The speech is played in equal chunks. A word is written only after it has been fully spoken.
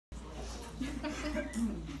All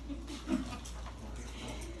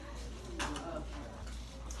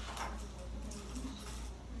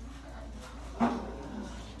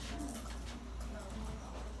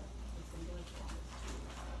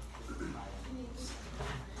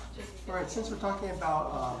right, since we're talking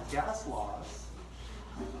about gas laws,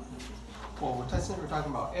 well, since we're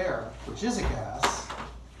talking about air, which is a gas,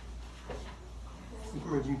 we can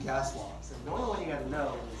review gas laws. And the only one you got to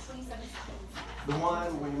know is the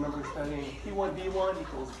one where you remember studying P1V1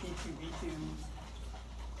 equals P2V2,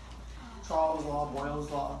 Charles' law, Boyle's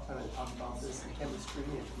law, kind of talk about this in chemistry.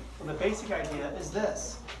 Well, the basic idea is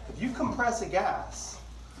this. If you compress a gas,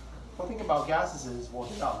 one thing about gases is, well,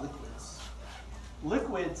 they're not liquids.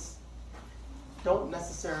 Liquids don't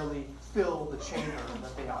necessarily fill the chamber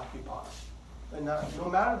that they occupy. And no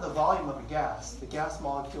matter the volume of a gas, the gas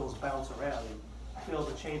molecules bounce around and fill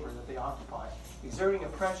the chamber that they occupy, exerting a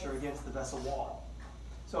pressure against the vessel wall.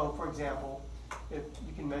 So, for example, if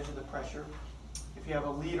you can measure the pressure, if you have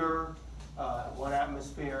a liter, 1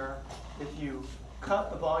 atmosphere, if you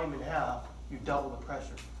cut the volume in half, you double the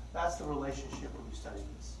pressure. That's the relationship when you study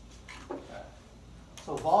this. Okay.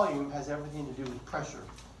 So volume has everything to do with pressure.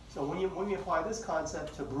 So when we apply this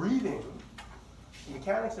concept to breathing, the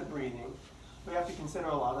mechanics of breathing, we have to consider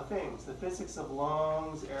a lot of things. The physics of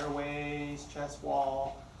lungs, airways, chest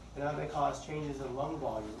wall, and how they cause changes in lung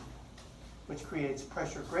volume, which creates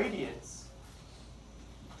pressure gradients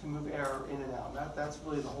to move air in and out. That's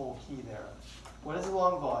really the whole key there. What is the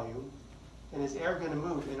lung volume? And is air going to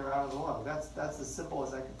move in or out of the lung? That's as simple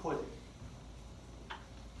as I could put it.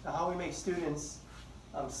 Now, how we make students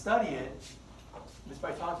study it is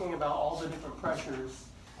by talking about all the different pressures,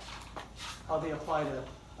 how they apply to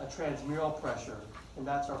a transmural pressure, and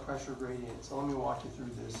that's our pressure gradient. So let me walk you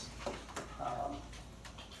through this.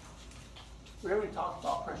 We already talked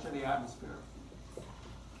about pressure in the atmosphere.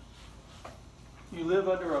 You live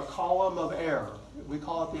under a column of air. We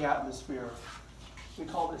call it the atmosphere. We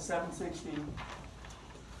call it 760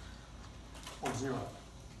 or 0.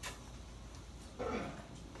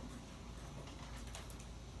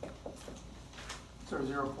 Or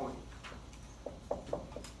 0 point.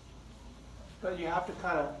 But you have to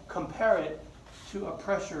kind of compare it to a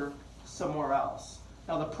pressure somewhere else.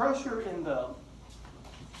 Now the pressure in the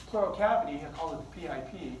pleural cavity, I call it the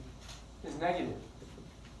PIP, is negative.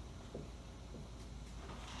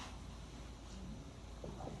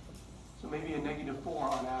 So maybe a -4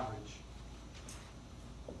 on average,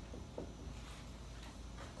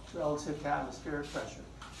 relative to atmospheric pressure.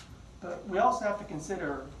 But we also have to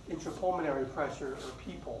consider intrapulmonary pressure, or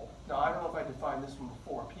PPUL. Now, I don't know if I defined this one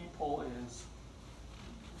before. PPUL is,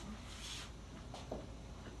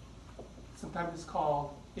 sometimes it's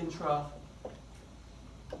called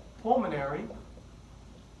intrapulmonary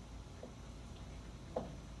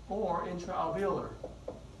or intraalveolar.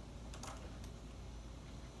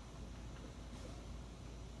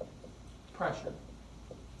 Pressure.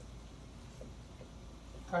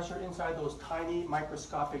 Pressure inside those tiny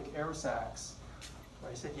microscopic air sacs,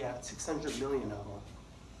 where I said you have 600 million of them.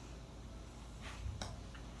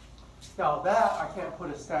 Now that I can't put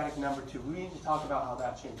a static number to. We need to talk about how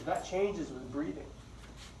that changes. That changes with breathing.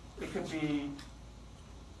 It could be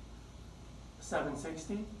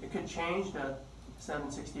 760. It could change to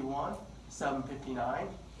 761, 759.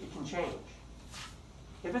 It can change.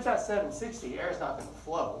 If it's at 760, air is not going to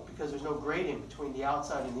flow because there's no gradient between the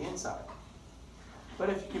outside and the inside. But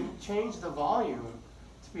if you can change the volume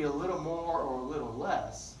to be a little more or a little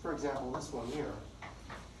less, for example, this one here,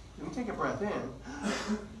 when you take a breath in,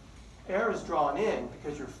 air is drawn in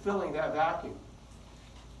because you're filling that vacuum.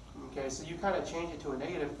 Okay, so you kind of change it to a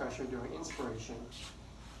negative pressure during inspiration.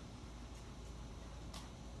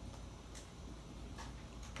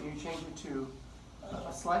 And you change it to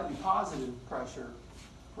a slightly positive pressure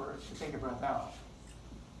to take a breath out.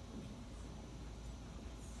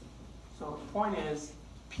 So the point is,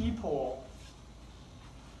 PPUL,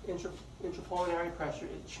 intrapulmonary pressure,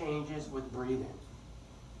 it changes with breathing.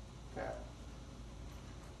 Okay.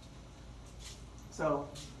 So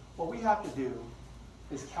what we have to do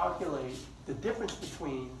is calculate the difference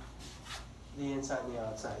between the inside and the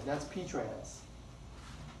outside. And that's P-trans.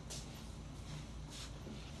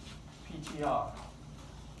 PTR.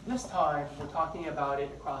 This time, we're talking about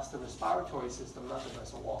it across the respiratory system, not the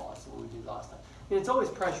vessel wall. That's what we did last time. And it's always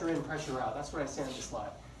pressure in, pressure out. That's what I say on the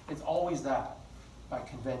slide. It's always that, by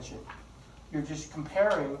convention. You're just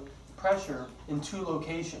comparing pressure in two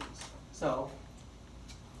locations. So,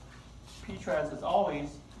 P-trans is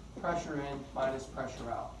always pressure in minus pressure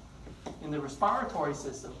out. In the respiratory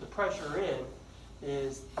system, the pressure in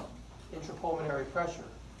is intrapulmonary pressure.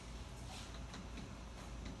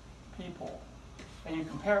 people, and you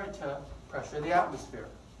compare it to pressure of the atmosphere,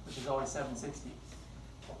 which is always 760.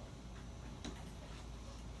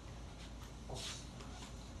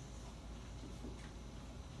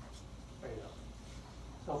 There you go.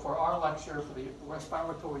 So for our lecture for the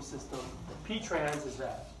respiratory system, P-trans is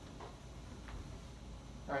that.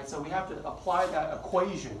 All right, so we have to apply that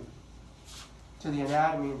equation to the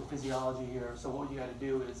anatomy and the physiology here. So what you got to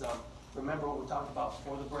do is remember what we talked about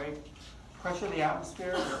before the break. Pressure of the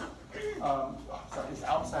atmosphere, is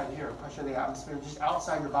outside here. Pressure of the atmosphere, just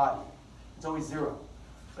outside your body. It's always 0.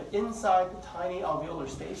 But inside the tiny alveolar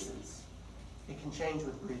spaces, it can change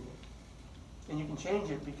with breathing. And you can change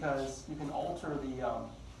it because you can alter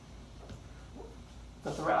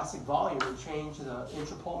the thoracic volume and change the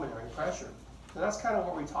intrapulmonary pressure. So that's kind of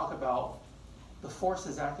where we talk about the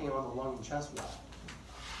forces acting on the lung and chest wall.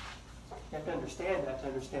 You have to understand that to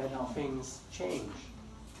understand how things change.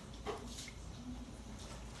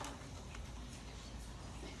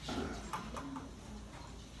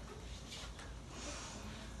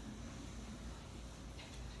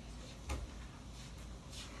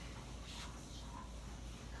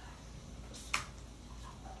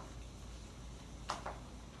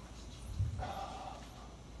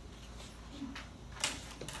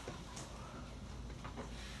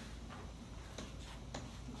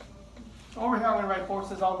 Over here I'm going to write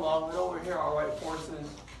forces on lung, and over here I'll write forces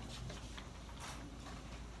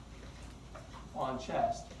on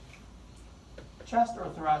chest. Chest or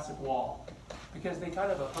thoracic wall, because they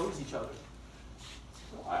kind of oppose each other.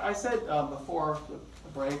 I said before the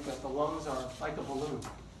break that the lungs are like a balloon.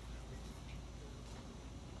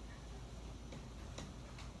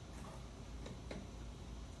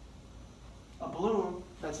 A balloon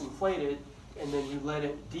that's inflated and then you let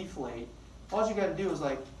it deflate. All you got to do is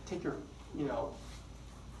like take your,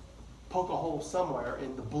 poke a hole somewhere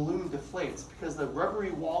and the balloon deflates because the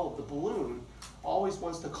rubbery wall of the balloon always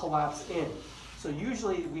wants to collapse in. So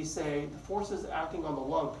usually we say the forces acting on the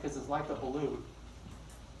lung, because it's like a balloon,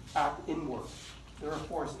 act inward. They're a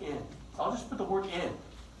force in. So I'll just put the word in.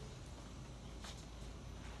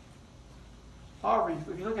 However,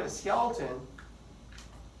 if you look at a skeleton,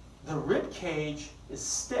 the rib cage is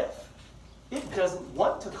stiff. It doesn't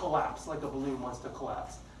want to collapse like a balloon wants to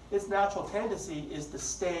collapse. Its natural tendency is to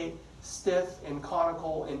stay stiff and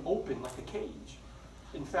conical and open like a cage.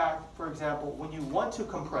 In fact, for example, when you want to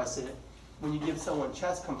compress it, when you give someone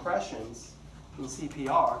chest compressions in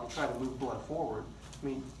CPR to try to move blood forward, I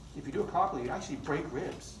mean, if you do it properly, you actually break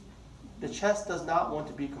ribs. The chest does not want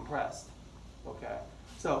to be compressed, okay?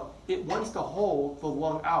 So it wants to hold the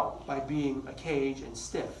lung out by being a cage and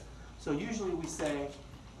stiff. So usually we say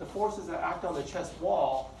the forces that act on the chest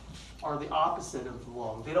wall are the opposite of the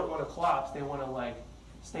lung. They don't want to collapse, they want to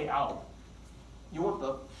stay out. You want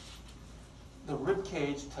the rib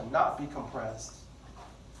cage to not be compressed.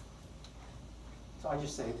 So I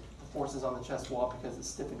just say the forces on the chest wall because it's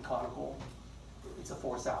stiff and conical. It's a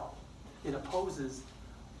force out. It opposes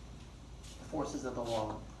the forces of the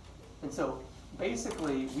lung. And so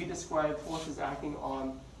basically we describe forces acting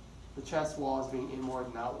on the chest wall as being inward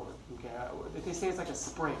and outward. Okay? If they say it's like a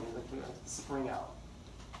spring, it's like a spring out.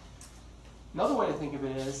 Another way to think of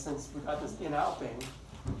it is, since we've got this in-out thing,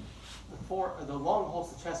 the lung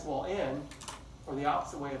holds the chest wall in, or the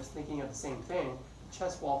opposite way of thinking of the same thing, the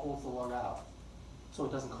chest wall holds the lung out, so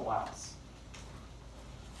it doesn't collapse.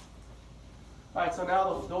 All right, so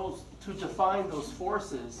now to define those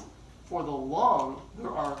forces, for the lung,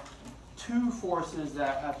 there are two forces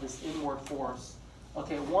that have this inward force.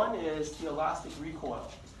 Okay, one is the elastic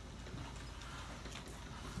recoil.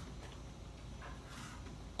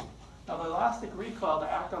 Now the elastic recoil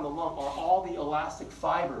that act on the lung are all the elastic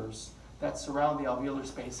fibers that surround the alveolar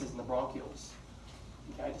spaces and the bronchioles.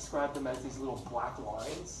 Okay, I described them as these little black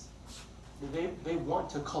lines. They want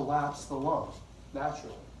to collapse the lung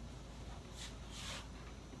naturally.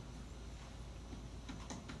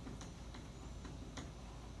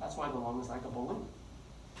 That's why the lung is like a balloon.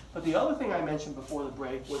 But the other thing I mentioned before the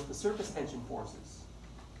break was the surface tension forces.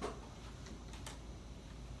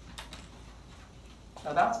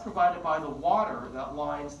 Now that's provided by the water that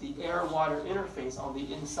lines the air-water interface on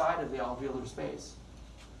the inside of the alveolar space.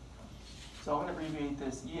 So I'm going to abbreviate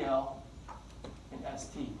this EL and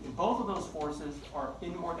ST. And both of those forces are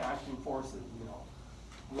inward acting forces,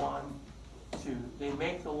 1, 2. They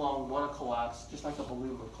make the lung want to collapse just like a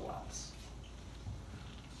balloon would collapse.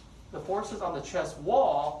 The forces on the chest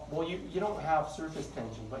wall, well, you don't have surface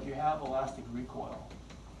tension, but you have elastic recoil.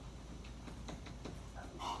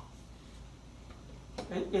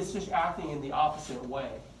 It's just acting in the opposite way.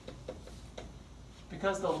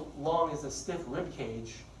 Because the lung is a stiff rib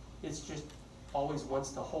cage, it's just always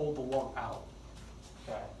wants to hold the lung out.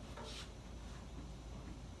 Okay.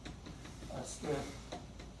 A stiff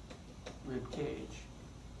rib cage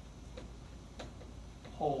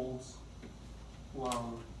holds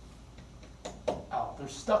lung out. They're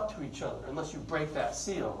stuck to each other unless you break that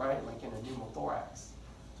seal, right? Like in a pneumothorax.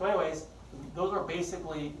 So anyways, those are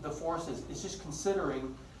basically the forces. It's just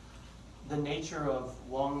considering the nature of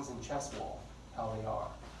lungs and chest wall, how they are.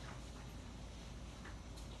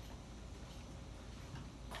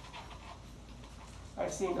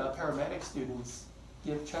 I've seen paramedic students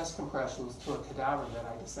give chest compressions to a cadaver that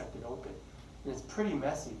I dissected open. And it's pretty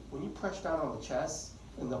messy. When you press down on the chest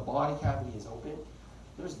and the body cavity is open,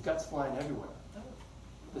 there's guts flying everywhere.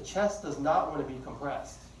 The chest does not want to be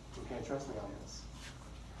compressed. You can't trust me on this.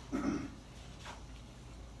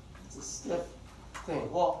 It's a stiff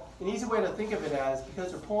thing. Well, an easy way to think of it as,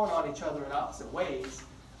 because they're pulling on each other in opposite ways,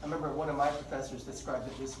 I remember one of my professors described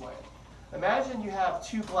it this way. Imagine you have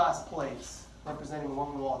two glass plates representing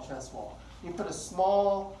lung wall, chest wall. You put a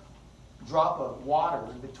small drop of water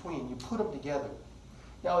in between. You put them together.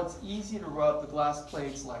 Now, it's easy to rub the glass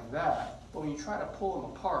plates like that, but when you try to pull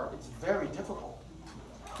them apart, it's very difficult.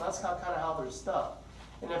 So that's kind of how they're stuck.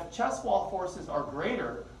 And if chest wall forces are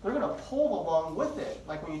greater, they're going to pull the lung with it,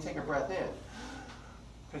 like when you take a breath in,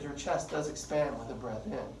 because your chest does expand with a breath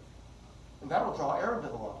in. And that will draw air into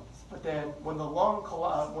the lungs. But then when the lung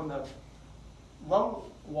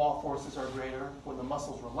wall forces are greater, when the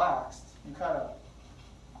muscles relaxed, you kind of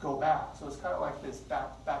go back. So it's kind of like this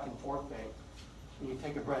back and forth thing. When you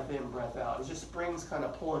take a breath in, breath out. It's just springs kind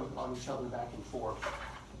of pulling on each other back and forth.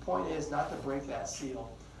 The point is not to break that seal.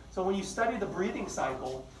 So when you study the breathing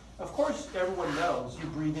cycle, of course everyone knows you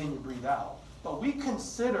breathe in, you breathe out. But we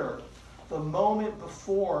consider the moment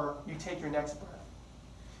before you take your next breath.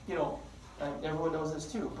 You know, and everyone knows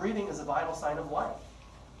this too. Breathing is a vital sign of life.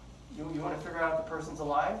 You want to figure out if the person's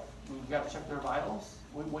alive? You got to check their vitals.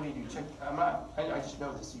 What do you do? Check. I just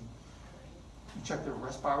know this. You check their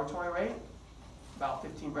respiratory rate, about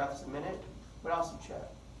 15 breaths a minute. What else you check?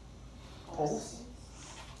 Pulse,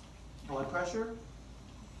 blood pressure.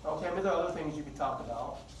 Okay, I mean, there are other things you could talk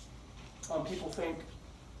about. People think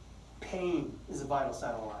pain is a vital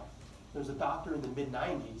sign of life. There's a doctor in the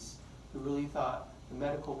mid-90s who really thought the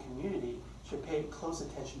medical community should pay close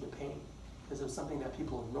attention to pain because it was something that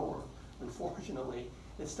people ignore. Unfortunately,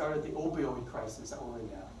 it started the opioid crisis that we're in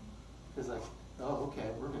now. It's like, oh, okay,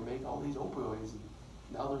 we're going to make all these opioids, and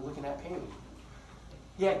now they're looking at pain.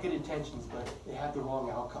 He had good intentions, but they had the wrong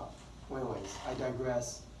outcome. Well, anyways, I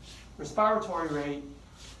digress. Respiratory rate,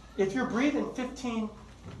 if you're breathing 15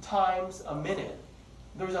 times a minute,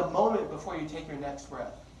 there's a moment before you take your next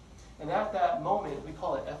breath. And at that moment, we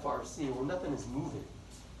call it FRC, where nothing is moving.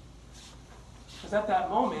 Because at that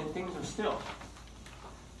moment, things are still.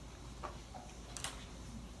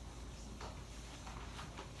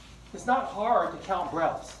 It's not hard to count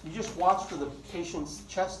breaths. You just watch for the patient's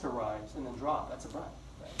chest to rise and then drop. That's a breath.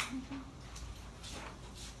 Right?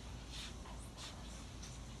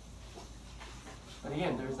 But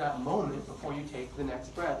again, there's that moment before you take the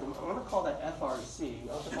next breath. And I'm going to call that FRC.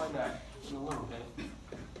 I'll define that in a little bit.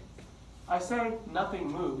 I say nothing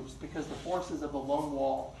moves because the forces of the lung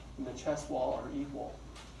wall and the chest wall are equal.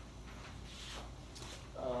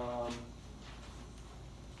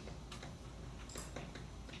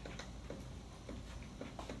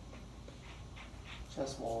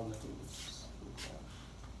 Chest wall and nothing moves. Okay.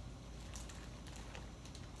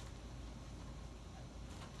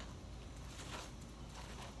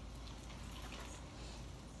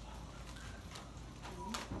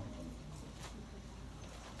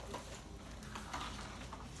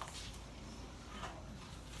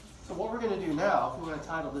 So what we're going to do now, if we're going to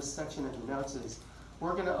title this section of your notes, is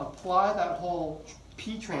we're going to apply that whole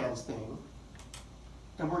P-trans thing,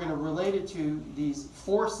 and we're going to relate it to these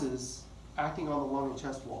forces acting on the lung and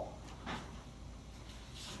chest wall.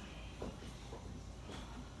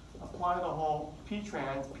 Apply the whole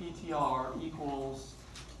P-trans, PTR equals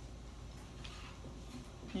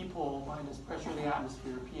P-pull minus pressure of the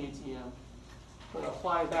atmosphere, PATM. But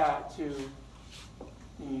apply that to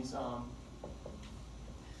these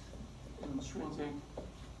intrinsic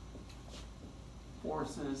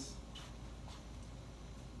forces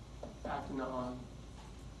acting on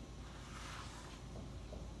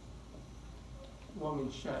lung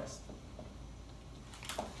and chest.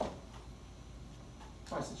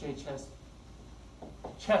 Twice the J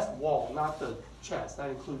chest wall, not the chest. That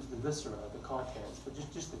includes the viscera, the contents, but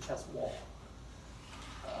just the chest wall.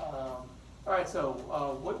 All right, so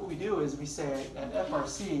what we do is we say at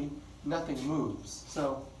FRC, nothing moves.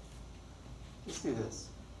 So let's do this.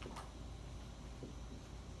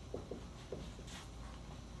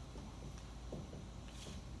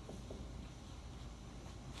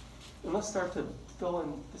 And let's start to fill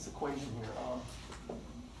in this equation here.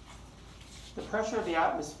 The pressure of the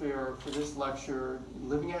atmosphere for this lecture,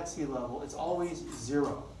 living at sea level, it's always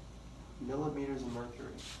 0 millimeters of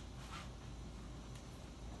mercury.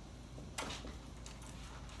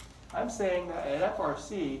 I'm saying that at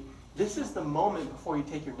FRC, this is the moment before you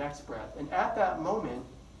take your next breath. And at that moment,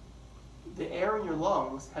 the air in your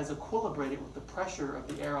lungs has equilibrated with the pressure of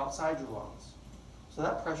the air outside your lungs. So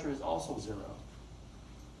that pressure is also 0.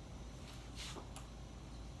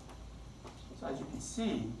 So as you can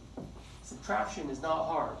see, subtraction is not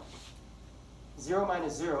hard. 0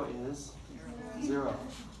 minus 0 is 0.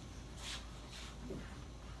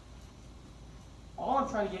 All I'm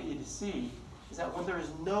trying to get you to see is that when there is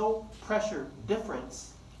no pressure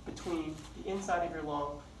difference between the inside of your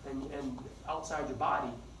lung and outside your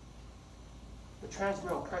body, the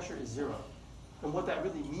transmural pressure is 0. And what that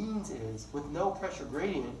really means is, with no pressure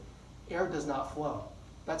gradient, air does not flow.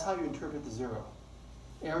 That's how you interpret the 0.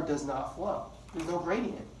 Air does not flow. There's no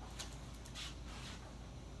gradient.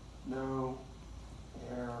 No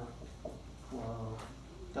air flow.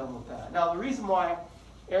 Done with that. Now, the reason why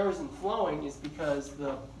air isn't flowing is because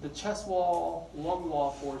the chest wall, lung wall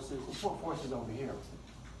forces, let's put forces over here.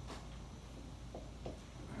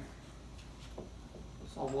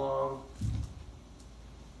 So lung,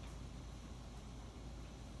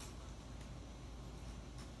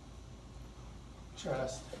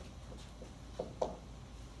 chest.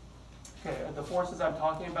 Okay, the forces I'm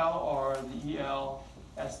talking about are the EL,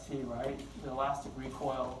 ST, right? The elastic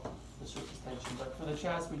recoil, the surface tension. But for the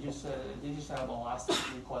chest, they just have elastic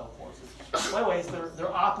recoil forces. Anyways,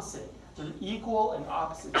 they're opposite. They're equal and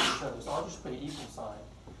opposite to each other. So I'll just put an equal sign.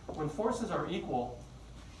 When forces are equal,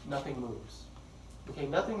 nothing moves. Okay,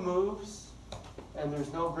 nothing moves, and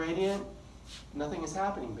there's no gradient. Nothing is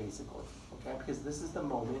happening basically. Okay, because this is the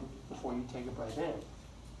moment before you take a breath in.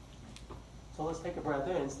 So let's take a breath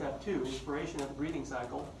in. Step 2, inspiration of the breathing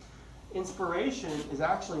cycle. Inspiration is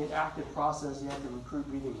actually an active process. You have to recruit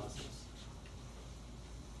breathing muscles.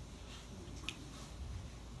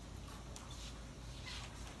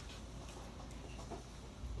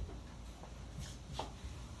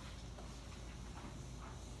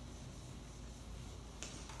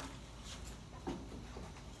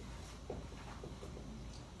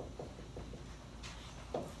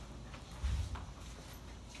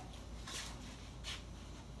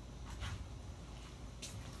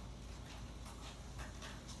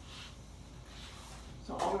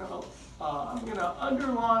 I'm going to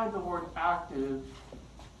underline the word active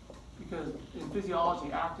because in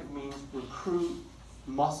physiology, active means recruit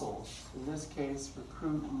muscles. In this case,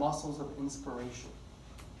 recruit muscles of inspiration.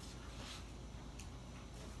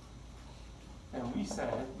 And we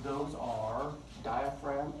said those are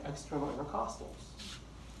diaphragm, external intercostals.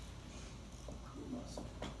 Recruit muscles.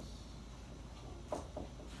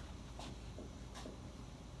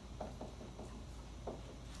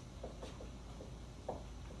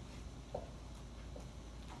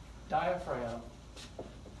 Diaphragm,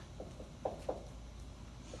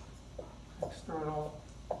 external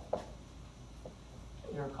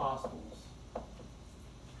intercostals.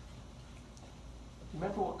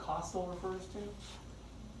 Remember what costal refers to?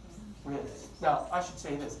 Ribs. Now, I should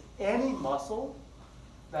say this. Any muscle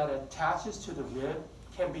that attaches to the rib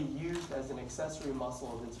can be used as an accessory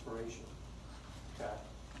muscle of inspiration. Okay?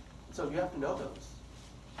 So you have to know those.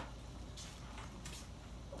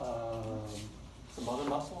 Some other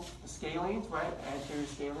muscles, the scalenes, right? Anterior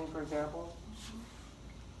scalene, for example.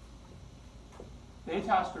 They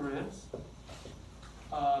attach to ribs.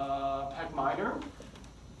 Pec minor,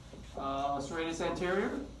 serratus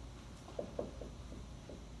anterior.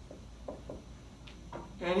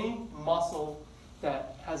 Any muscle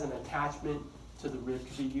that has an attachment to the rib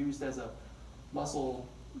can be used as a muscle,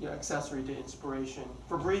 accessory to inspiration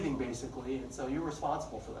for breathing, basically. And so you're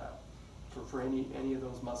responsible for that. For any of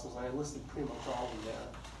those muscles. I listed pretty much all of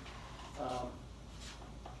them there.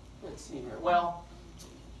 Let's see here. Well,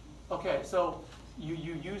 okay, so you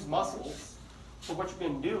use muscles. So what you're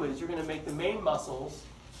going to do is you're going to make the main muscles,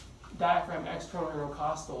 diaphragm, external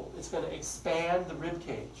intercostal, it's going to expand the rib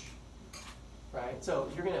cage. Right? So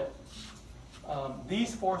you're going to,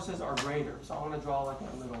 these forces are greater. So I'm going to draw like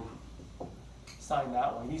a little sign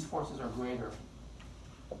that way. These forces are greater.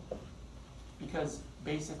 Because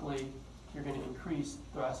basically, you're going to increase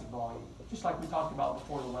thoracic volume. Just like we talked about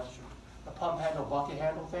before the lecture. The pump handle, bucket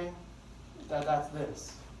handle thing, that's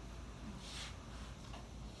this.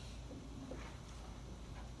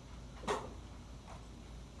 You're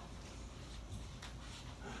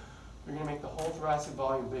going to make the whole thoracic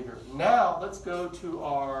volume bigger. Now, let's go to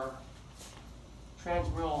our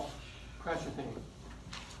transmural pressure thing.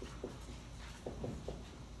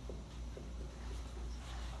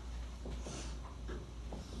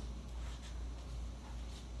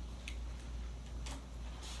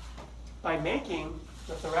 by making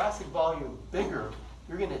the thoracic volume bigger,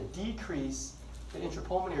 you're going to decrease the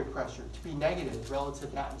intrapulmonary pressure to be negative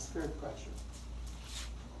relative to atmospheric pressure.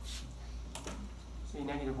 Say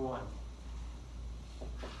 -1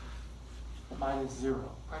 minus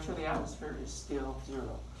 0. Pressure of the atmosphere is still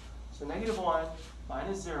 0. So -1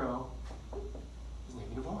 minus 0 is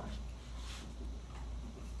 -1.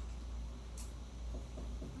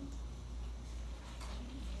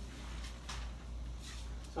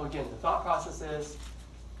 So again, the thought process is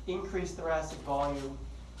increase thoracic volume,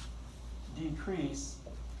 decrease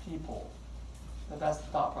people. That's the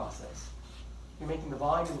thought process. You're making the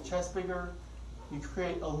volume in the chest bigger, you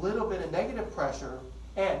create a little bit of negative pressure,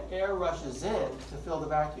 and air rushes in to fill the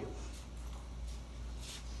vacuum.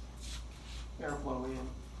 Airflow in.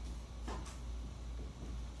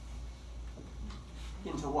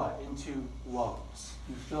 Into what? Into lungs.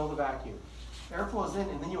 You fill the vacuum. Air flows in,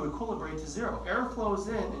 and then you equilibrate to 0. Air flows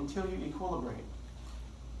in until you equilibrate.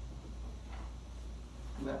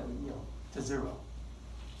 And then, to 0.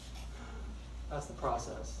 That's the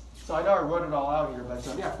process. So I know I wrote it all out here, but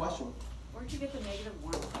yeah, question? Where'd you get the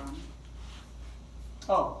 -1 from?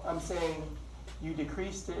 Oh, I'm saying you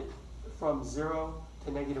decreased it from 0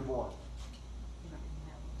 to -1.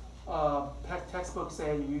 Textbooks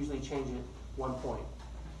say you usually change it 1 point,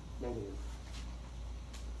 negative.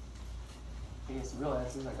 I guess the real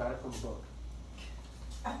answer is I got it from the book.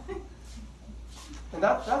 And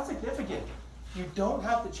that's significant. You don't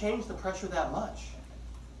have to change the pressure that much.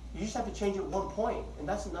 You just have to change it 1 point, and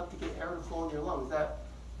that's enough to get air to flow in your lungs.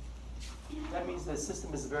 That means the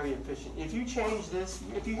system is very efficient. If you change this,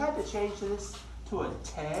 if you had to change this to a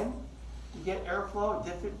 10 to get airflow,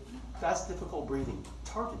 that's difficult breathing.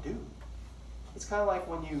 It's hard to do. It's kind of like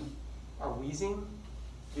when you are wheezing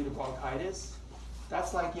due to bronchitis.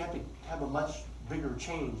 That's like you have to have a much bigger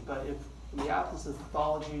change. But if in the absence of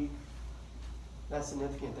pathology, that's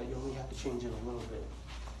significant that you only have to change it a little bit.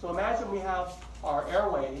 So imagine we have our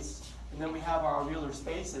airways, and then we have our alveolar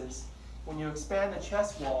spaces. When you expand the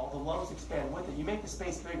chest wall, the lungs expand with it. You make the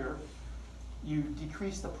space bigger, you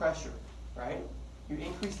decrease the pressure, right? You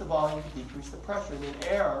increase the volume, you decrease the pressure, and then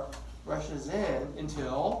air rushes in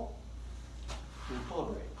until you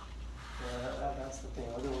equilibrate. That's the thing.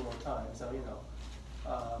 I'll do it one more time. So,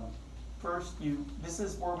 first this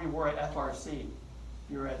is where we were at FRC.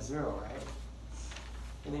 You're at 0, right?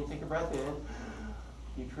 And then you take a breath in,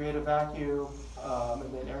 you create a vacuum,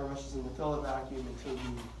 and then air rushes in to fill the vacuum until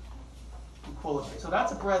you equilibrate. So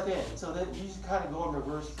that's a breath in. So then you just kind of go in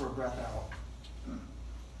reverse for a breath out.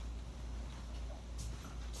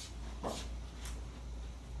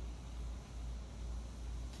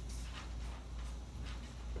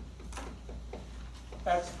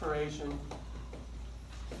 Expiration,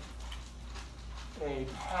 a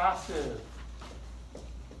passive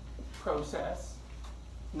process,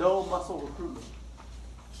 no muscle recruitment.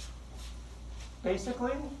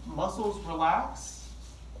 Basically, muscles relax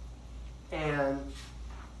and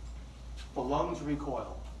the lungs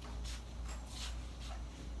recoil.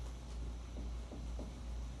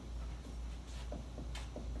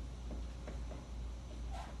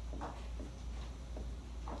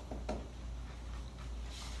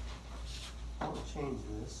 I'll change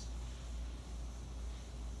this.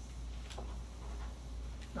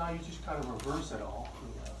 Now you just kind of reverse it all.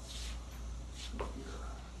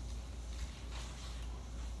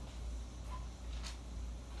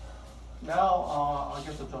 Now, I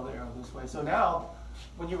guess I'll draw the arrow this way. So now,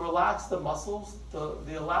 when you relax the muscles,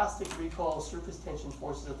 the elastic recoil surface tension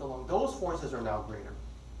forces at the lung, those forces are now greater.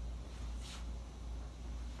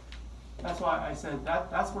 That's why I said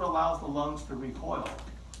that's what allows the lungs to recoil.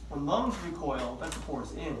 When lungs recoil, that's a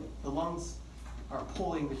force in. The lungs are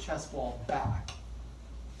pulling the chest wall back.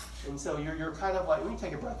 And so you're kind of like, when you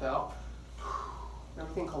take a breath out,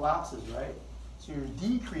 everything collapses, right? So you're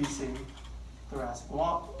decreasing thoracic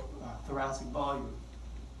volume.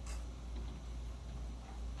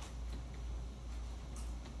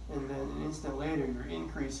 And then an instant later, you're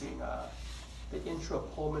increasing the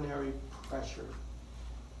intrapulmonary pressure.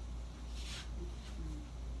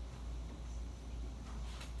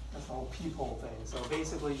 That's the whole peephole thing. So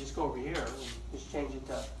basically, you just go over here and just change it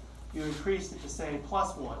to, you increase it to say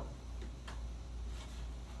 +1.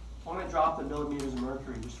 I'm going to drop the millimeters of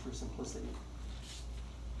mercury just for simplicity.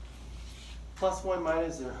 +1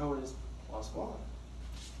 minus 0 is +1.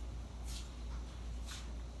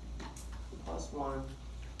 +1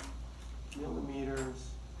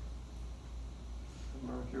 millimeters of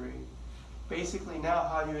mercury. Basically, now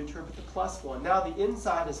how you interpret the +1. Now the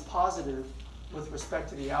inside is positive with respect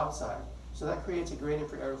to the outside. So that creates a gradient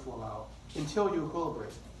for airflow out until you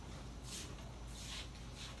equilibrate.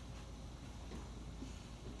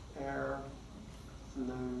 air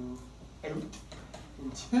flow out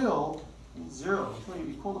until 0, until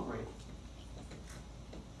you equilibrate.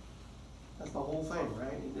 That's the whole thing,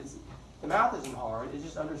 right? The math isn't hard, it's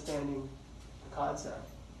just understanding the concept.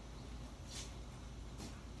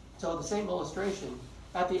 So the same illustration,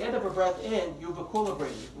 at the end of a breath in, you've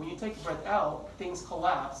equilibrated. When you take a breath out, things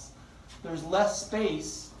collapse. There's less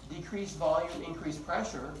space, decreased volume, increased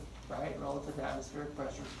pressure, right, relative to atmospheric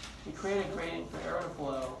pressure. You create a gradient for air to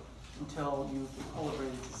flow until you've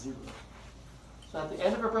equilibrated to 0. So at the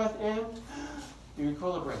end of a breath in, you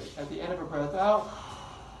equilibrate. At the end of a breath out,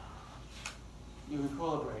 you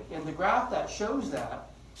equilibrate. And the graph that shows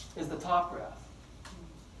that is the top graph.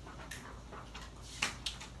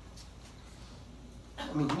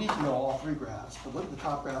 I mean, you need to know all 3 graphs, but look at the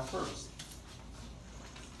top graph first.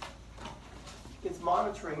 It's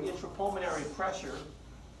monitoring intrapulmonary pressure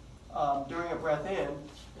during a breath in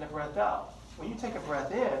and a breath out. When you take a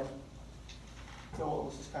breath in, so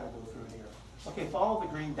let's just kind of go through it here. Okay, follow the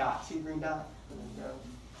green dot. See the green dot? There you go.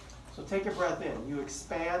 So take a breath in. You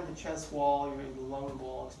expand the chest wall, your lung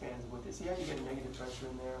wall expands with it. See how you get negative pressure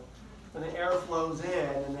in there? And the air flows in,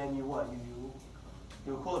 and then you what?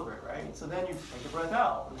 You equilibrate, right? So then you take a breath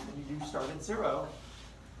out. And you start at 0,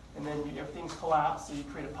 and then everything's collapsed, so you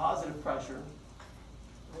create a positive pressure.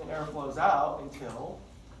 And air flows out until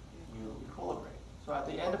you equilibrate. So at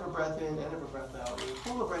the end of a breath in, end of a breath out, you're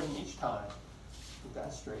equilibrating each time. Get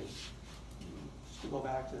that straight. Just to go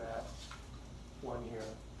back to that one here.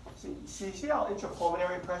 See how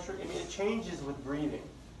intrapulmonary pressure, I mean, it changes with breathing.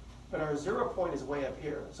 But our 0 point is way up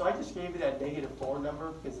here. So I just gave you that -4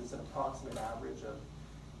 number because it's an approximate average of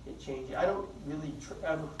it changing. I don't really,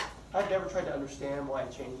 I've never tried to understand why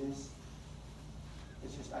it changes.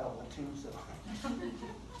 It's just, I don't want to, so.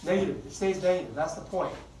 Negative, it stays negative, that's the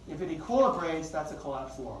point. If it equilibrates, that's a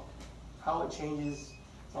collapsed lung. How it changes,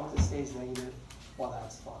 as long as it stays negative, well,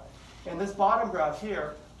 that's fine. And this bottom graph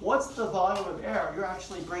here, what's the volume of air you're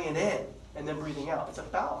actually bringing in and then breathing out? It's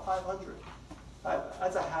about 500.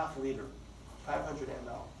 That's a half liter, 500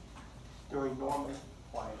 ml during normal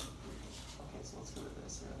quiet breathing. Okay, so let's go to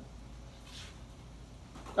this here.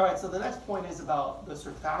 All right, so the next point is about the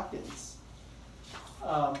surfactants.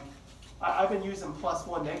 I've been using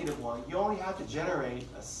 +1, -1. You only have to generate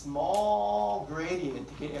a small gradient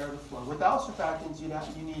to get air to flow. Without surfactants,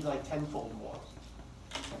 you need like 10-fold more.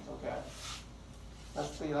 Okay.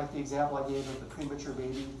 That's like the example I gave of the premature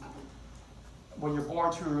baby. When you're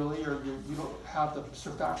born too early, or you don't have the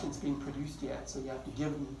surfactants being produced yet, so you have to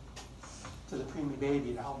give them to the preemie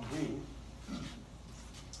baby to help them breathe.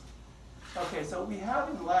 Okay, so we have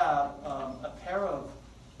in lab a pair of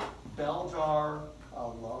bell jar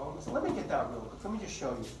lungs. Let me get that real quick. Let me just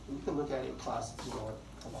show you. You can look at it in class if you want.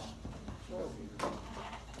 Come on.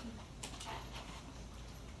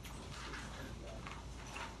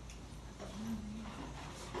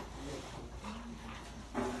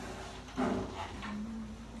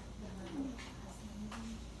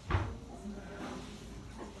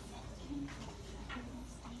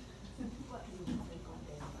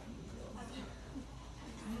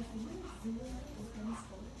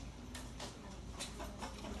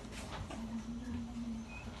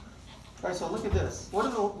 All right, so look at this. What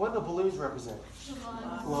do the balloons represent?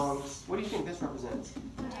 Lungs. What do you think this represents?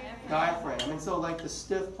 Diaphragm. And so like the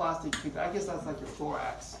stiff plastic tube, I guess that's like your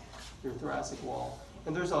thorax, your thoracic wall.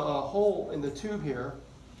 And there's a hole in the tube here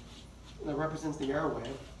that represents the airway.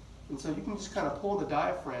 And so you can just kind of pull the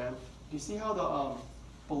diaphragm. Do you see how the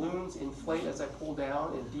balloons inflate as I pull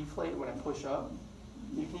down and deflate when I push up?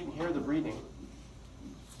 You can even hear the breathing.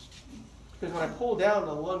 Because when I pull down,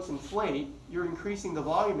 the lungs inflate, you're increasing the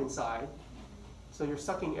volume inside, so you're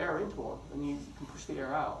sucking air into them, and you can push the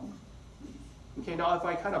air out. Okay, now if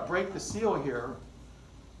I kind of break the seal here,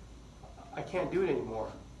 I can't do it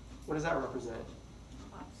anymore. What does that represent?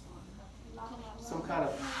 Some kind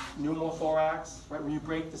of pneumothorax, right? When you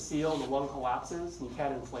break the seal and the lung collapses and you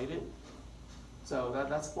can't inflate it. So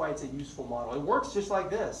that's why it's a useful model. It works just like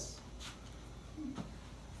this.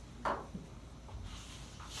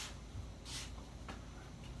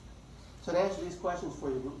 So to answer these questions for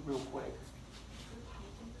you real quick.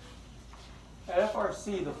 At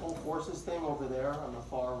FRC, the full forces thing over there on the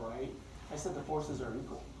far right, I said the forces are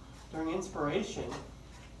equal. During inspiration,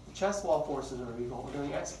 the chest wall forces are equal.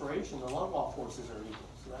 During expiration, the lung wall forces are equal.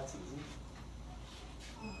 So that's easy.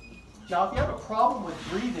 Now, if you have a problem with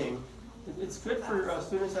breathing, it's good for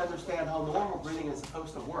students to understand how normal breathing is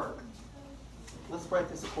supposed to work. Let's write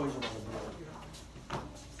this equation on the board.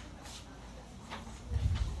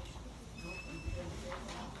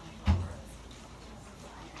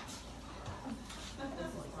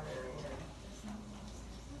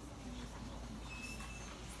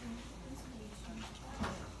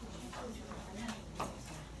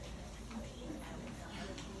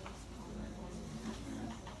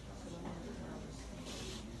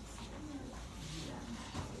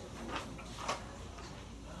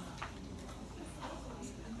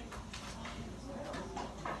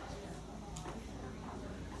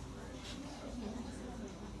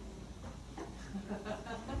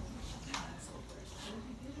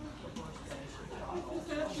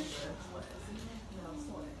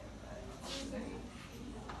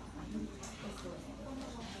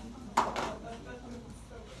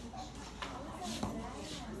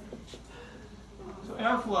 So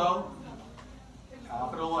airflow,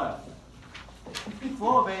 capital F.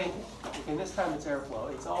 Flow of anything, okay, this time it's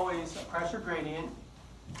airflow. It's always a pressure gradient,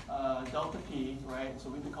 delta P, right? So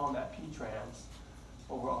we've been calling that P trans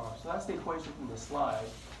over R. So that's the equation from this slide.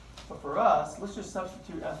 But for us, let's just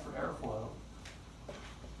substitute F for airflow.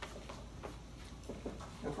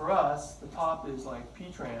 And for us, the top is like P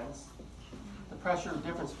trans, the pressure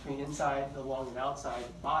difference between inside the lung and outside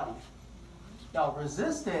the body. Now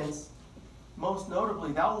resistance, most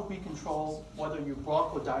notably, that will be controlled whether you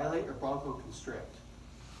bronchodilate or bronchoconstrict.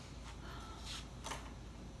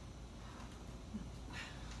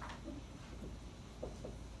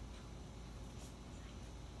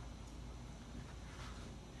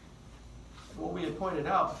 What we had pointed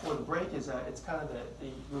out before the break is that it's kind of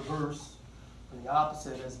the reverse, or the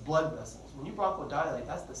opposite, as blood vessels. When you bronchodilate,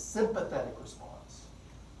 that's the sympathetic response.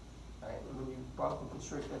 Right? And when you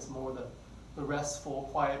bronchoconstrict, that's more the restful,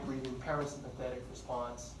 quiet breathing, parasympathetic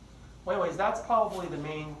response. Well, anyways, that's probably the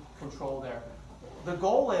main control there. The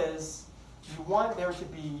goal is you want there to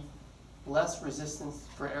be less resistance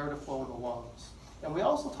for air to flow in the lungs. And we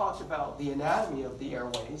also talked about the anatomy of the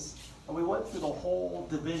airways, and we went through the whole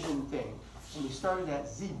division thing. And we started at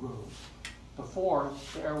 0 before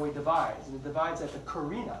the airway divides, and it divides at the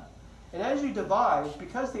carina. And as you divide,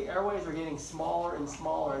 because the airways are getting smaller and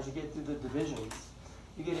smaller as you get through the divisions,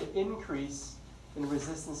 you get an increase in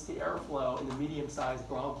resistance to airflow in the medium-sized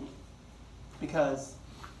bronchi because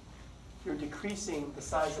you're decreasing the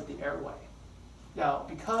size of the airway. Now,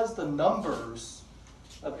 because the numbers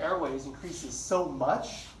of airways increases so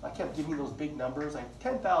much, I kept giving those big numbers like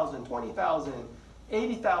 10,000, 20,000,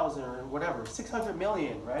 80,000 or whatever, 600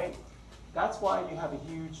 million, right? That's why you have a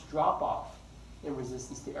huge drop-off in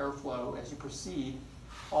resistance to airflow as you proceed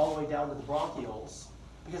all the way down to the bronchioles.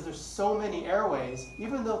 Because there's so many airways,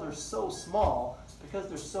 even though they're so small, because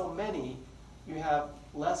there's so many, you have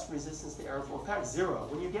less resistance to airflow. In fact, 0.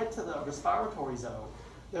 When you get to the respiratory zone,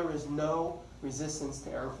 there is no resistance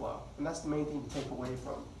to airflow. And that's the main thing to take away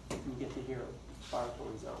from if you get to here,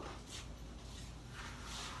 respiratory zone.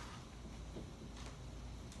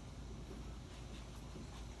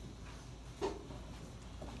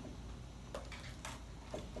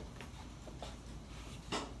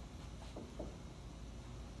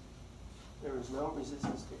 There is no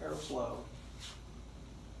resistance to airflow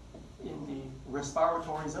in the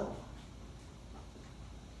respiratory zone.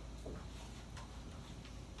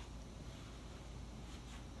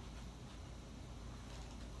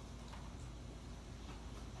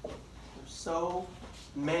 There's so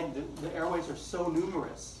many, the airways are so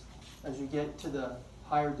numerous as you get to the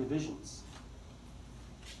higher divisions.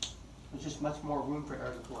 There's just much more room for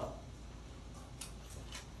air to flow.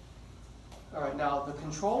 All right, now the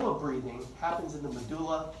control of breathing happens in the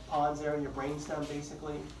medulla, pons area, brainstem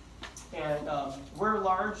basically. And we're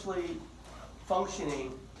largely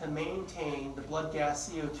functioning to maintain the blood gas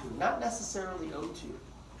CO2, not necessarily O2.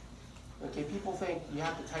 Okay, people think you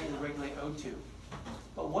have to tightly regulate O2.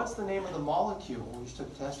 But what's the name of the molecule, we just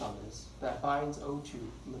took a test on this, that binds O2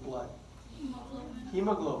 in the blood? Hemoglobin.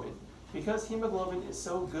 Hemoglobin. Because hemoglobin is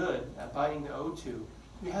so good at binding the O2,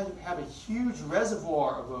 you have a huge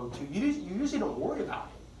reservoir of O2. You usually don't worry about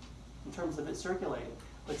it in terms of it circulating.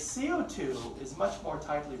 But CO2 is much more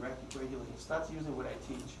tightly regulated, so that's usually what I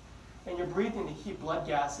teach. And you're breathing to keep blood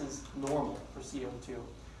gases normal for CO2.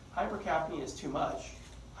 Hypercapnia is too much.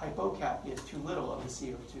 Hypocapnia is too little of the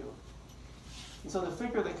CO2. And so the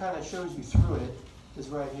figure that kind of shows you through it is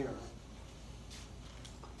right here.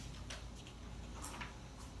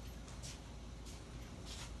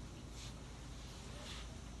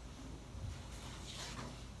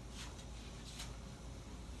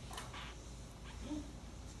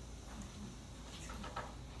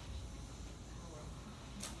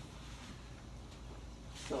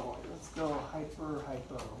 So let's go hypo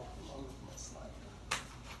along with my slide.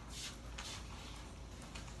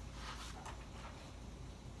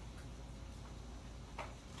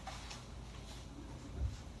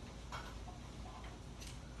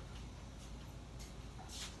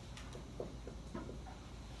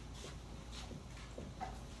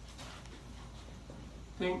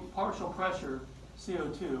 Think partial pressure,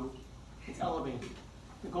 CO2, it's elevated.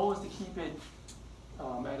 The goal is to keep it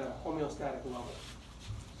at a homeostatic level.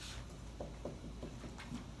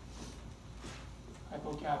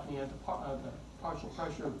 Hypocapnia, the partial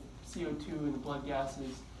pressure of CO2 in the blood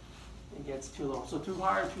gases, it gets too low. So too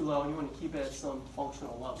high or too low, you want to keep it at some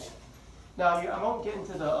functional level. Now, I won't get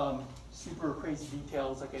into the super crazy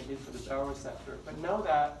details like I did for the baroreceptor, but know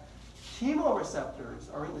that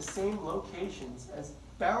chemoreceptors are in the same locations as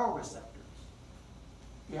baroreceptors.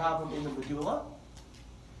 You have them in the medulla,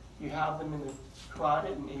 you have them in the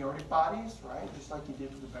carotid and aortic bodies, right? Just like you did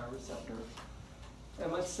for the baroreceptor.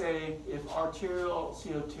 And let's say if arterial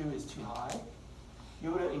CO2 is too high,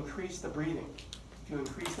 you want to increase the breathing. If you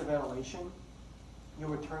increase the ventilation, you'll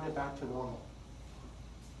return it back to normal.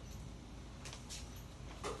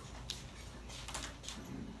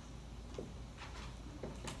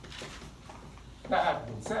 That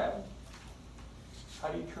having been said, how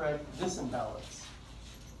do you correct this imbalance?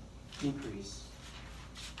 Decrease.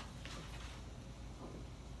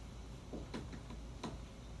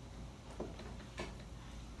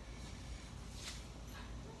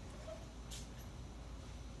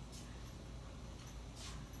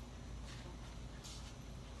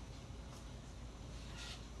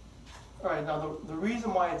 All right, now the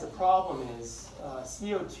reason why it's a problem is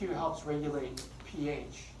CO2 helps regulate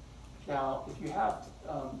pH. Now, if you have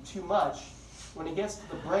too much, when it gets to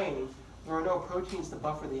the brain, there are no proteins to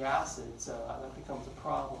buffer the acids. That becomes a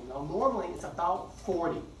problem. Now, normally it's about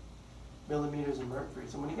 40 millimeters of mercury.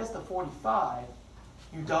 So when it gets to 45,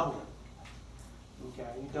 you double it. Okay,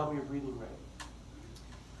 you double your breathing rate.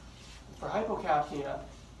 For hypocapnia,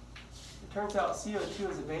 it turns out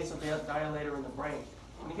CO2 is a vasodilator in the brain.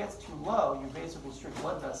 When it gets too low, you vasoconstrict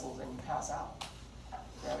blood vessels and you pass out.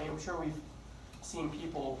 I mean, I'm sure we've seen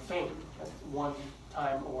people faint at one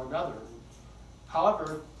time or another.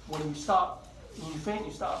 However, when you faint,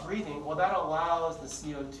 you stop breathing, well, that allows the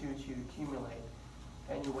CO2 to accumulate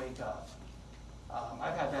and you wake up.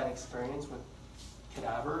 I've had that experience with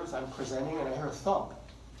cadavers. I'm presenting and I hear a thump.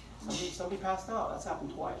 Somebody passed out. That's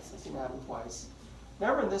happened twice. I've seen it happen twice.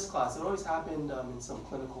 Never in this class. It always happened in some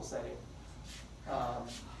clinical setting.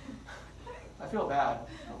 I feel bad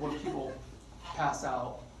when people pass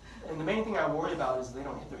out. And the main thing I worry about is they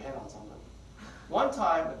don't hit their head on something. One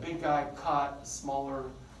time, a big guy caught a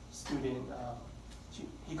smaller student.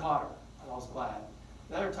 He caught her, and I was glad.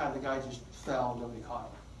 The other time, the guy just fell, and nobody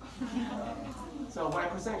caught him. So when I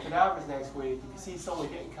present cadavers next week, if you see someone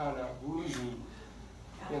getting kind of woozy,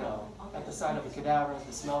 you know, at the side of a cadaver, at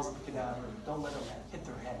the smells of the cadaver, don't let them hit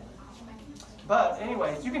their head. But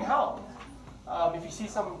anyways, you can help. If you see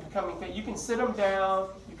someone becoming fit, you can sit them down,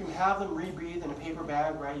 you can have them rebreathe in a paper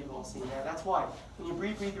bag, right? You've all seen that. That's why. When you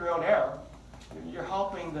breathe your own air, you're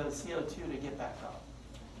helping the CO2 to get back up.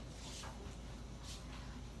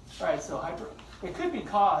 All right, so it could be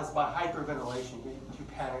caused by hyperventilation. You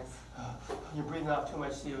panic, you're breathing out too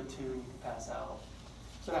much CO2, you can pass out.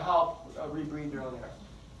 So to help rebreathe your own air.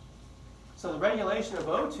 So the regulation of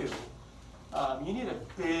O2, you need a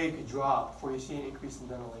big drop before you see an increase in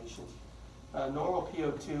ventilation. Normal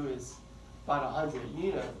PO2 is about 100. You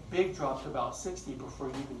need a big drop to about 60 before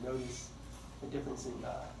you even notice the difference in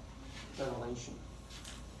ventilation.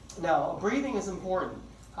 Now, breathing is important.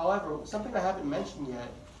 However, something I haven't mentioned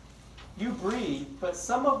yet, you breathe, but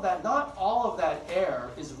some of that, not all of that air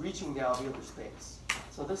is reaching the alveolar space.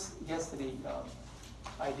 So this gets to the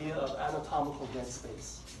idea of anatomical dead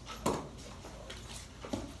space.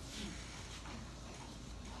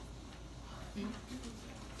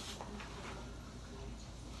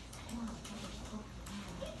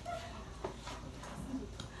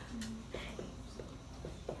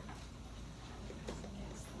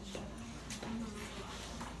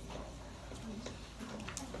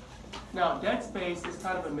 Now, dead space is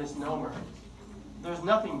kind of a misnomer. There's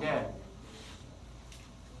nothing dead.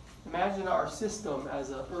 Imagine our system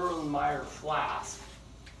as an Erlenmeyer flask,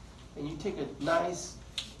 and you take a nice,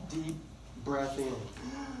 deep breath in.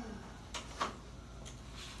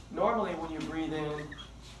 Normally, when you breathe in,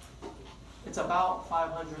 it's about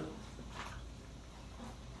 500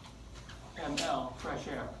 ml fresh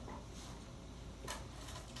air.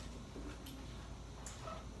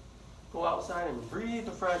 Go outside and breathe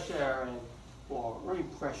the fresh air, or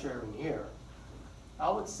breathe fresh air in here. I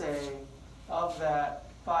would say of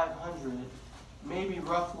that 500, maybe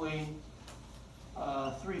roughly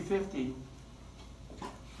 350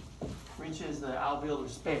 reaches the alveolar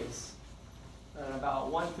space, and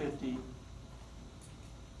about 150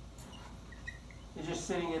 is just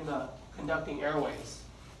sitting in the conducting airways.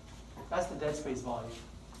 That's the dead space volume.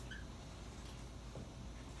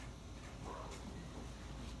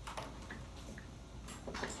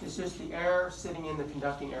 It's just the air sitting in the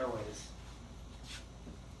conducting airways.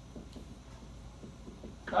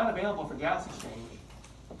 Not available for gas exchange.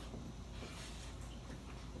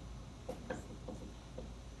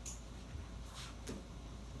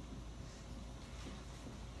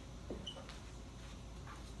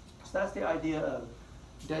 So that's the idea of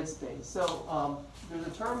dead space. So there's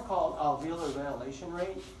a term called alveolar ventilation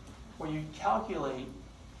rate, where you calculate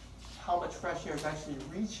how much fresh air is actually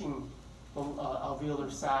reaching the alveolar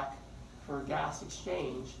sac for gas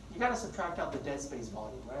exchange. You got to subtract out the dead space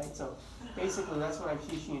volume, right? So basically, that's what I'm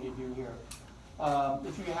teaching you to do here.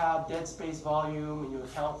 If you have dead space volume and you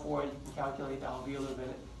account for it, you can calculate the alveolar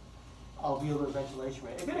ventilation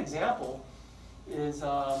rate. A good example is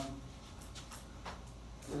the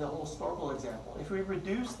whole snorkel example. If we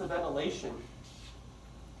reduce the ventilation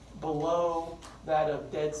below that of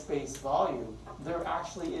dead space volume, there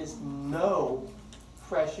actually is no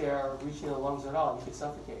fresh air reaching the lungs at all. You could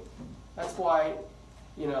suffocate. That's why,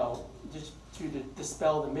 you know, just to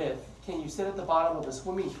dispel the myth, can you sit at the bottom of a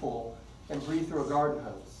swimming pool and breathe through a garden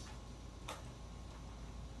hose?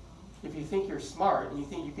 If you think you're smart and you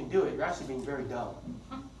think you can do it, you're actually being very dumb,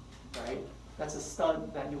 right? That's a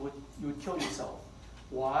stunt that you would kill yourself.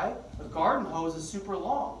 Why? A garden hose is super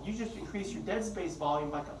long. You just increase your dead space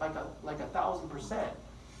volume like 1,000%.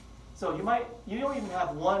 So you don't even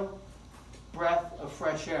have one breath of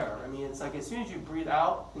fresh air. I mean, it's like as soon as you breathe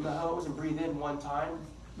out in the hose and breathe in one time,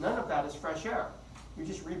 none of that is fresh air. You're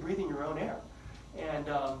just rebreathing your own air, and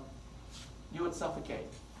you would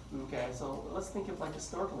suffocate. Okay, so let's think of like a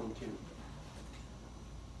snorkeling tube.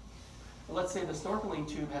 Let's say the snorkeling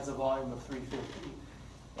tube has a volume of 350,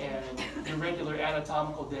 and the regular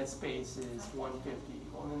anatomical dead space is 150.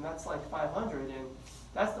 Well, then that's like 500, and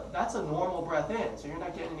that's a normal breath in, so you're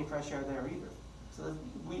not getting any fresh air there either. So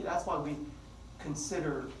that's why we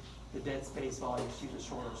consider the dead space volume to use a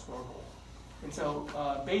shorter snorkel. And so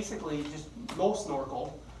basically, just no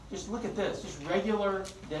snorkel. Just look at this, just regular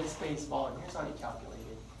dead space volume. Here's how you calculate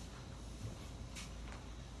it.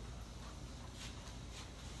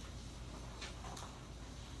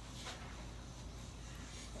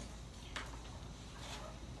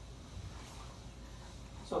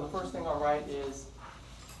 So the first thing I'll write is,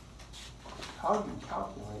 how do you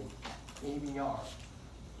calculate ABR?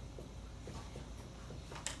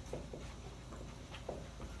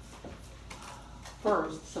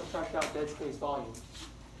 First, subtract out dead space volume.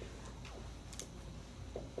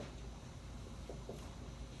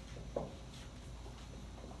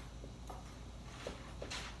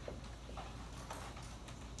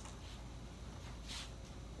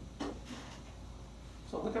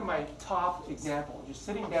 So look at my top example. Just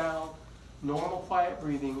sitting down, normal quiet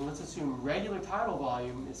breathing. Let's assume regular tidal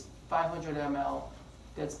volume is 500 ml,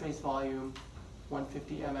 dead space volume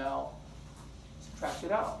 150 ml. Subtract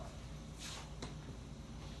it out.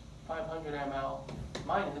 500 ml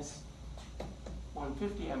minus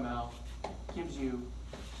 150 ml gives you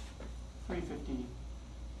 350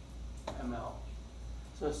 ml.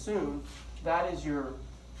 So assume that is your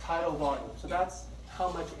tidal volume. So that's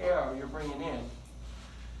how much air you're bringing in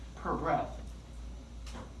per breath.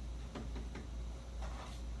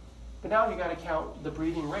 But now you got to count the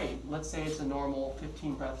breathing rate. Let's say it's a normal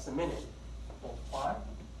 15 breaths a minute. Multiply.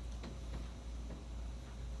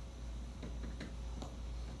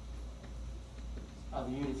 The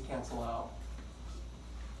units cancel out.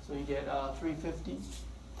 So you get 350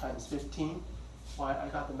 times 15. Well, I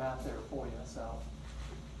got the math there for you, so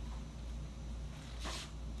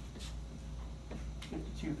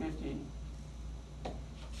 5250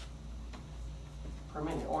 per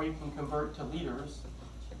minute. Or you can convert to liters.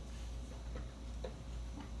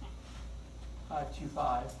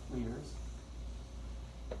 525 liters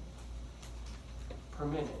per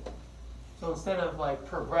minute. So instead of like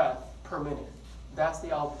per breath, per minute. That's the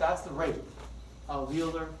rate,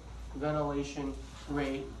 alveolar ventilation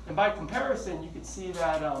rate. And by comparison, you could see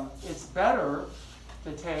that it's better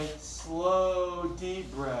to take slow,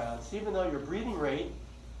 deep breaths. Even though your breathing rate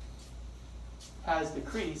has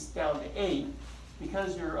decreased down to 8,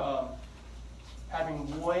 because you're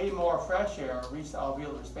having way more fresh air reach the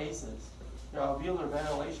alveolar spaces, your alveolar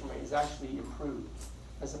ventilation rate is actually improved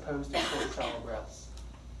as opposed to short, shallow breaths.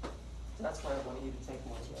 So that's why I want you to take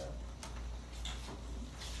more air.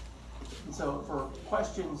 And so for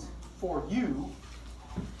questions for you,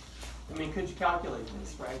 I mean, could you calculate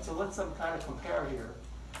this, right? So let's kind of compare here.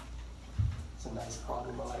 It's a nice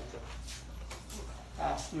problem I like to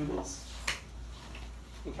ask students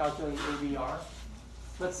in calculating ABR.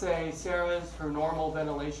 Let's say her normal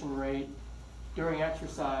ventilation rate during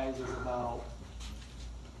exercise is about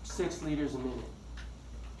 6 liters a minute.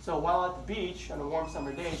 So while at the beach on a warm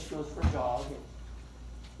summer day, she goes for a jog. And,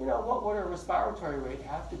 you know, what would her respiratory rate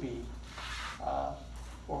have to be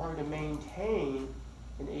for her to maintain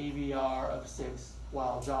an ABR of 6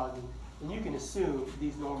 while jogging? And you can assume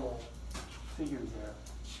these normal figures there.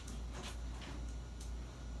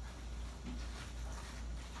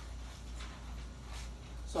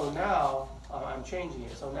 So now I'm changing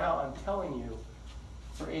it. So now I'm telling you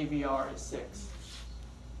for AVR is 6.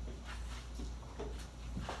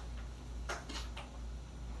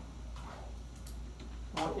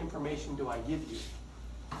 What information do I give you?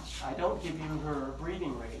 I don't give you her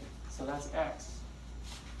breathing rate, so that's X.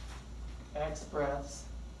 X breaths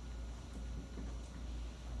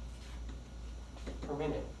per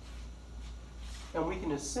minute. And we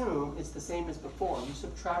can assume it's the same as before. You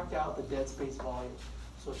subtract out the dead space volume.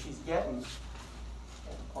 So she's getting, and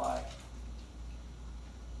apply.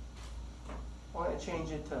 I want to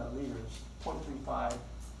change it to liters, 0.35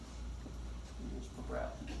 liters per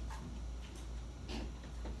breath.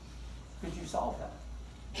 Could you solve that?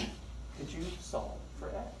 Could you solve for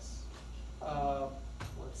X?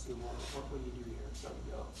 Let's see, what would you do here? So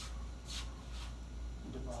we go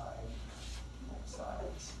divide both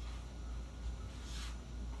sides.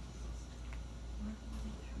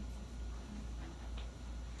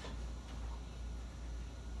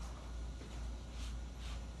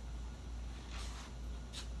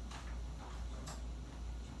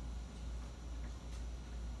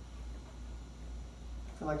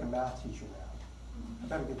 I feel like a math teacher now. I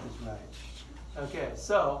better get this right. Okay,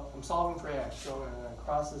 so I'm solving for X. So I'm going to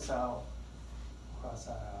cross this out, cross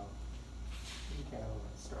that out. Okay,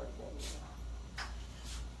 let's start again.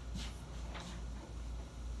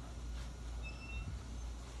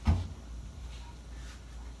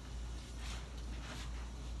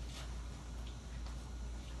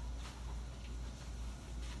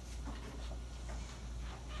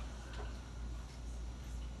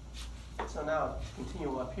 So now, to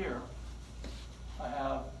continue up here, I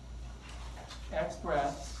have X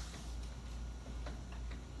breaths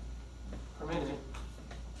per minute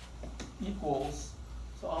equals,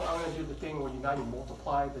 so I'm going to do the thing where you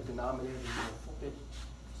multiply the denominator and you flip it.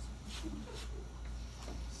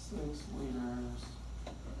 6 liters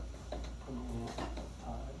per minute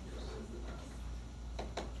times.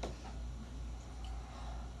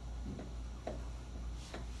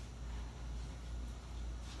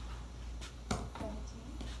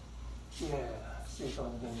 Yeah, see, so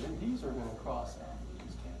then these are going to cross out.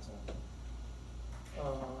 These cancel.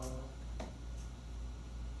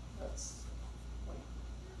 That's, wait.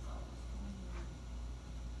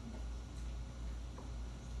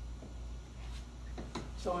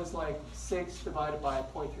 So it's like 6 divided by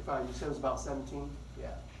 0.35. You said it was about 17?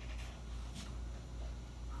 Yeah.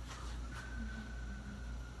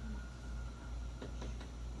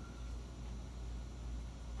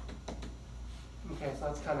 Okay, so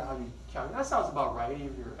that's kind of how you count. That sounds about right if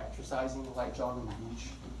you're exercising, like jogging on the beach.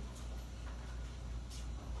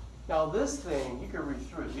 Now this thing, you can read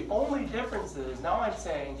through. The only difference is, now I'm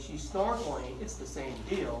saying she's snorkeling, it's the same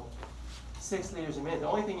deal, 6 liters a minute. The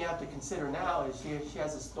only thing you have to consider now is she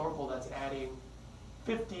has a snorkel that's adding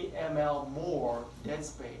 50 ml more dead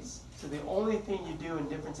space. So the only thing you do in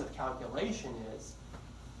difference of calculation is,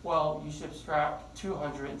 well, you subtract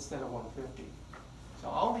 200 instead of 150. So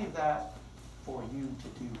I'll leave that for you to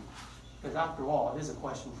do, because after all, it is a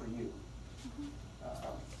question for you.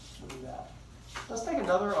 We'll do that. Let's take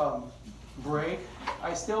another break.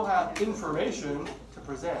 I still have information to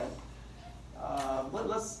present.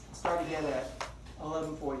 Let's start again at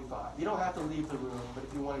 11:45. You don't have to leave the room, but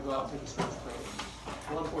if you want to go out and take a stretch break,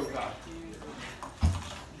 11:45.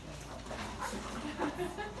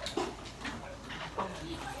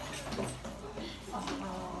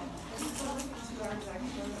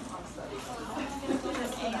 Study.